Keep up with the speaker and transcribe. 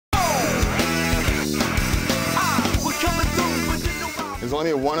There's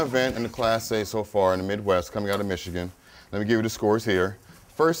only one event in the Class A so far in the Midwest coming out of Michigan. Let me give you the scores here.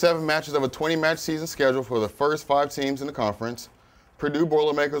 First 7 matches of a 20-match season schedule for the first 5 teams in the conference. Purdue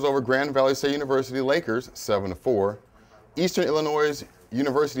Boilermakers over Grand Valley State University Lakers, 7-4. Eastern Illinois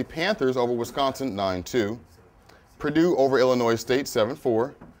University Panthers over Wisconsin, 9-2. Purdue over Illinois State,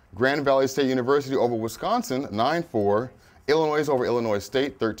 7-4. Grand Valley State University over Wisconsin, 9-4. Illinois over Illinois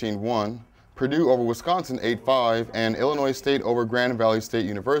State, 13-1. Purdue over Wisconsin, 8-5. And Illinois State over Grand Valley State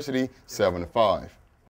University, 7-5.